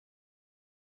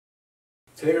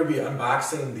Today we'll be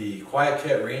unboxing the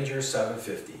QuietKat Ranger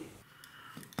 750.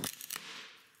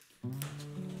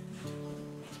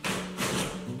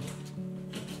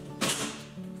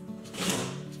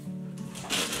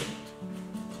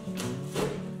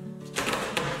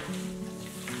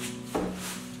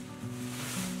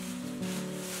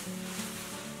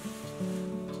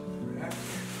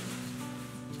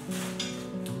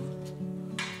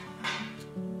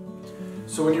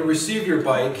 So when you receive your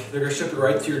bike, they're going to ship it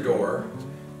right to your door.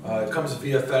 It comes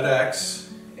via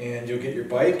FedEx, and you'll get your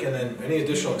bike, and then any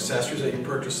additional accessories that you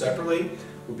purchase separately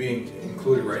will be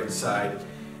included right inside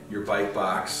your bike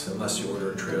box, unless you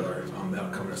order a trailer. That'll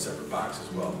come in a separate box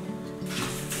as well.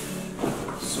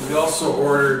 So we also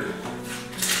ordered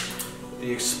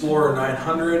the Explorer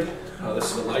 900.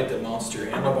 This is a light that mounts to your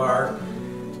handlebar.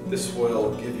 This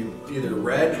will give you either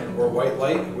red or white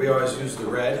light. We always use the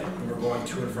red when we're going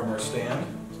to and from our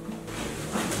stand.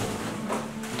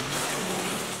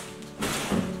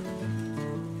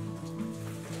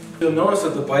 You'll notice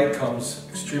that the bike comes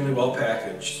extremely well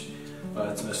packaged.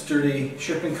 It's in a sturdy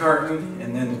shipping carton,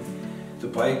 and then the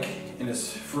bike in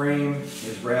its frame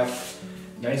is wrapped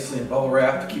nicely in bubble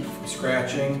wrap to keep it from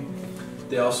scratching.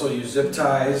 They also use zip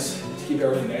ties to keep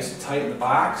everything nice and tight in the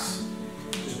box.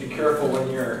 Just be careful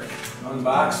when you're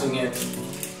unboxing it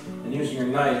and using your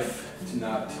knife to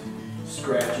not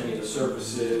scratch any of the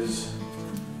surfaces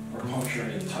or puncture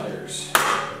any of the tires.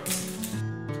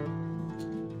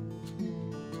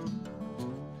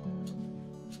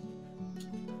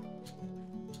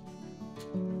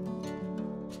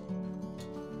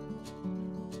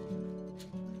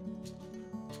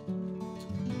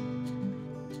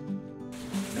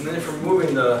 And then if you're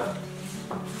removing the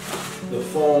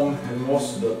foam and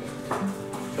most of the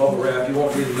bubble wrap, you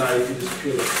won't need a knife, you just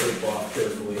peel the tape off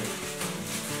carefully.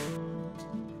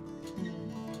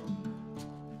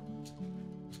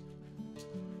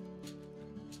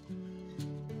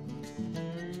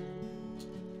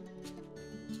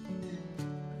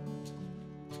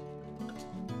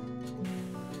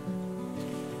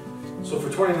 So for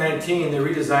 2019, they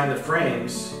redesigned the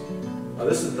frames.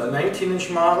 This is the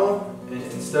 19-inch model, and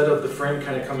instead of the frame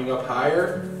kind of coming up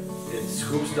higher, it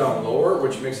scoops down lower,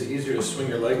 which makes it easier to swing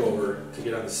your leg over to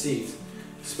get on the seat,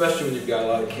 especially when you've got a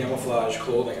lot of camouflage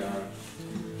clothing on.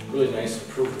 Really nice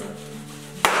improvement.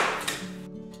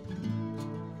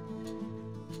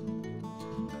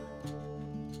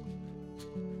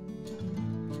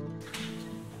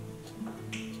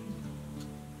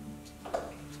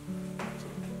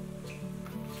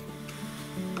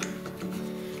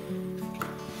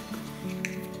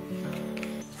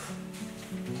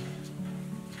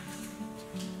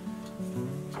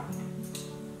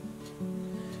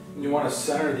 You want to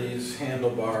center these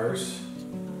handlebars.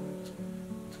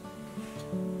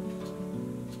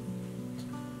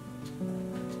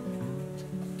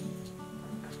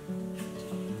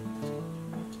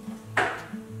 Gotta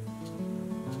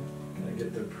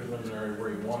get the preliminary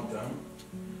where you want them.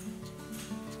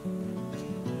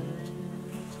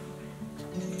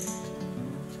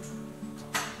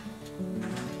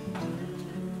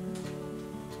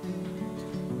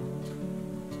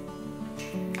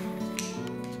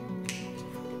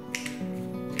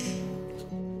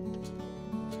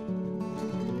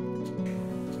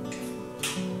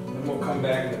 We'll come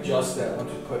back and adjust that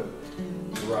once we put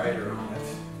the rider on it.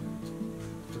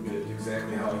 We'll get it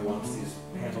exactly how he wants these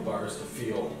handlebars to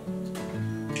feel.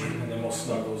 And then we'll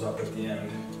snug those up at the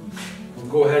end. We'll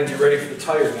go ahead and get ready for the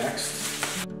tire next.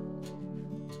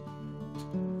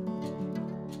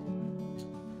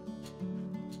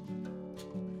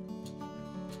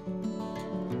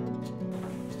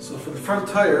 So for the front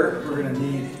tire, we're going to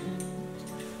need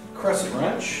a crescent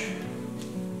wrench.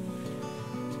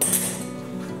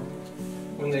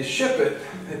 When they ship it,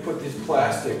 they put these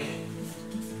plastic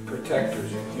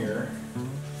protectors in here.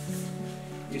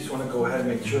 You just want to go ahead and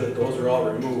make sure that those are all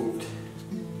removed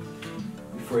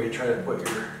before you try to put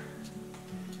your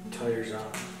tires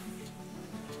on.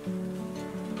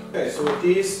 Okay, so with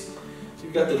these,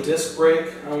 you've got the disc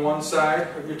brake on one side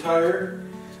of your tire.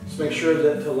 Just make sure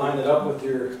that to line it up with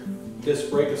your disc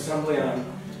brake assembly on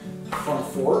the front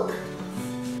fork.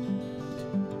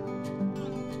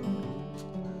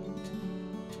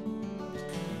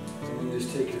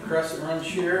 Just take your crescent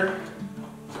wrench here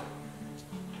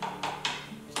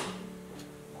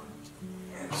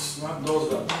and snug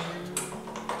those up.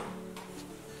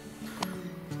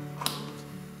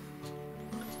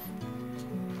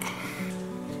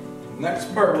 The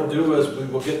next part we'll do is we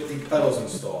will get the pedals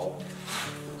installed.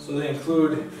 So they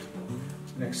include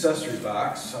an accessory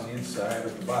box on the inside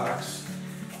of the box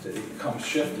that it comes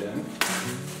shipped in.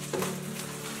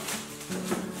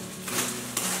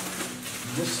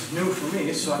 This is new for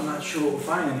me, so I'm not sure what we'll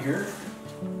find in here.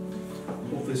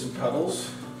 Hopefully some pedals.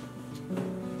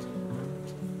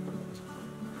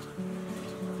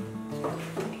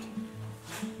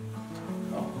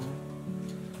 Oh.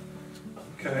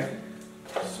 Okay,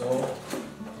 so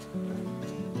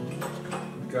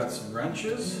we've got some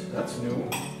wrenches. That's new.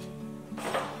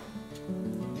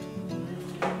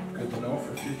 Good to know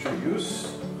for future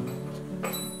use.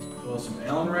 As well as some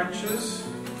Allen wrenches.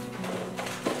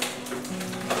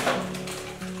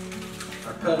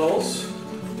 Our pedals.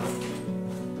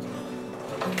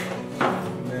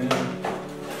 And then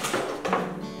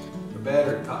the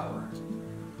battery power.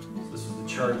 So this is the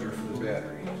charger for the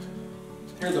battery.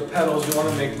 Here are the pedals. You want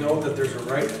to make note that there's a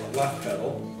right and a left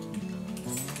pedal.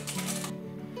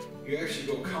 You actually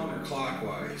go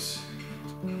counterclockwise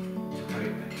to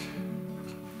tighten it.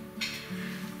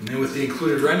 And then with the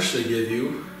included wrench they give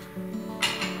you,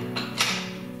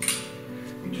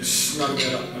 you just snug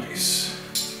that up nice.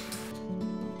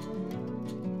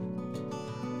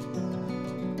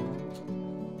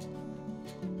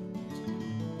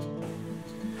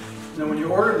 Now when you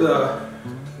order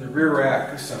the rear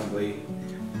rack assembly,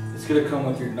 it's going to come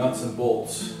with your nuts and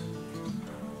bolts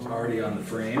already on the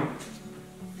frame.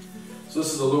 So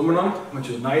this is aluminum, which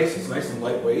is nice. It's nice and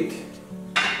lightweight.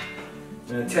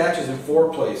 And it attaches in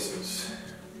 4 places.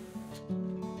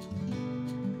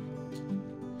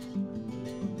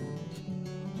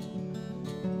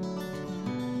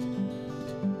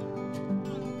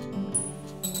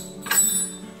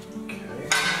 Okay.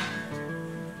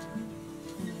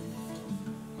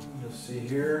 You'll see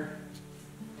here.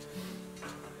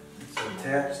 It's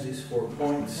attached these 4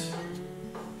 points.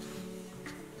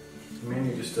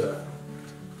 Mainly just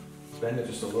bend it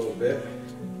just a little bit.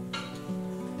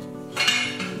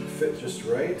 Fit just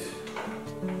right. So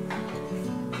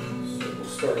we'll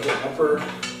start with the upper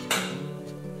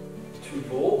 2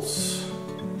 bolts.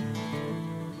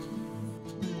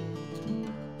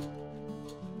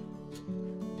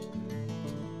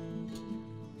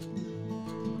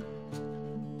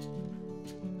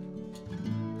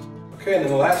 Okay, and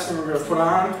then the last thing we're going to put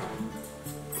on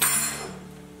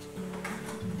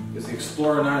is the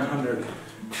Explorer 900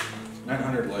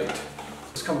 light.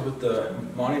 This comes with the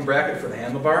mounting bracket for the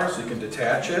handlebars, so you can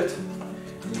detach it,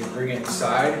 and you can bring it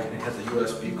inside, and it has a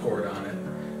USB cord on it,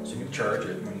 so you can charge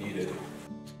it when needed.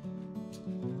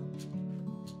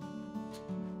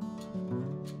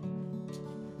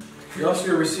 You're also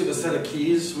going to receive a set of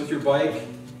keys with your bike,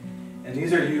 and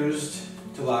these are used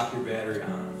to lock your battery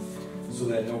on, so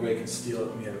that nobody can steal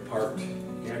it when you have it parked.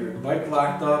 You have your bike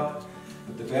locked up,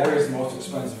 but the battery is the most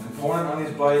expensive component on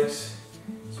these bikes.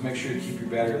 So make sure you keep your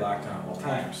battery locked on at all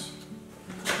times.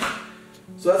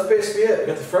 So that's basically it. You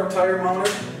got the front tire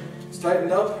mounted, it's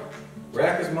tightened up,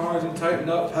 rack is mounted and tightened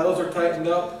up, pedals are tightened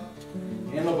up,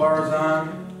 handlebars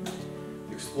on,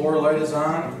 the Explorer light is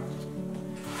on.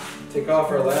 Take off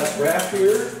our last wrap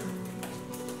here.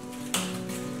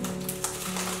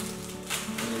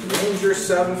 And the Ranger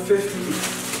 750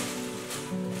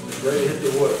 is ready to hit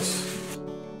the woods.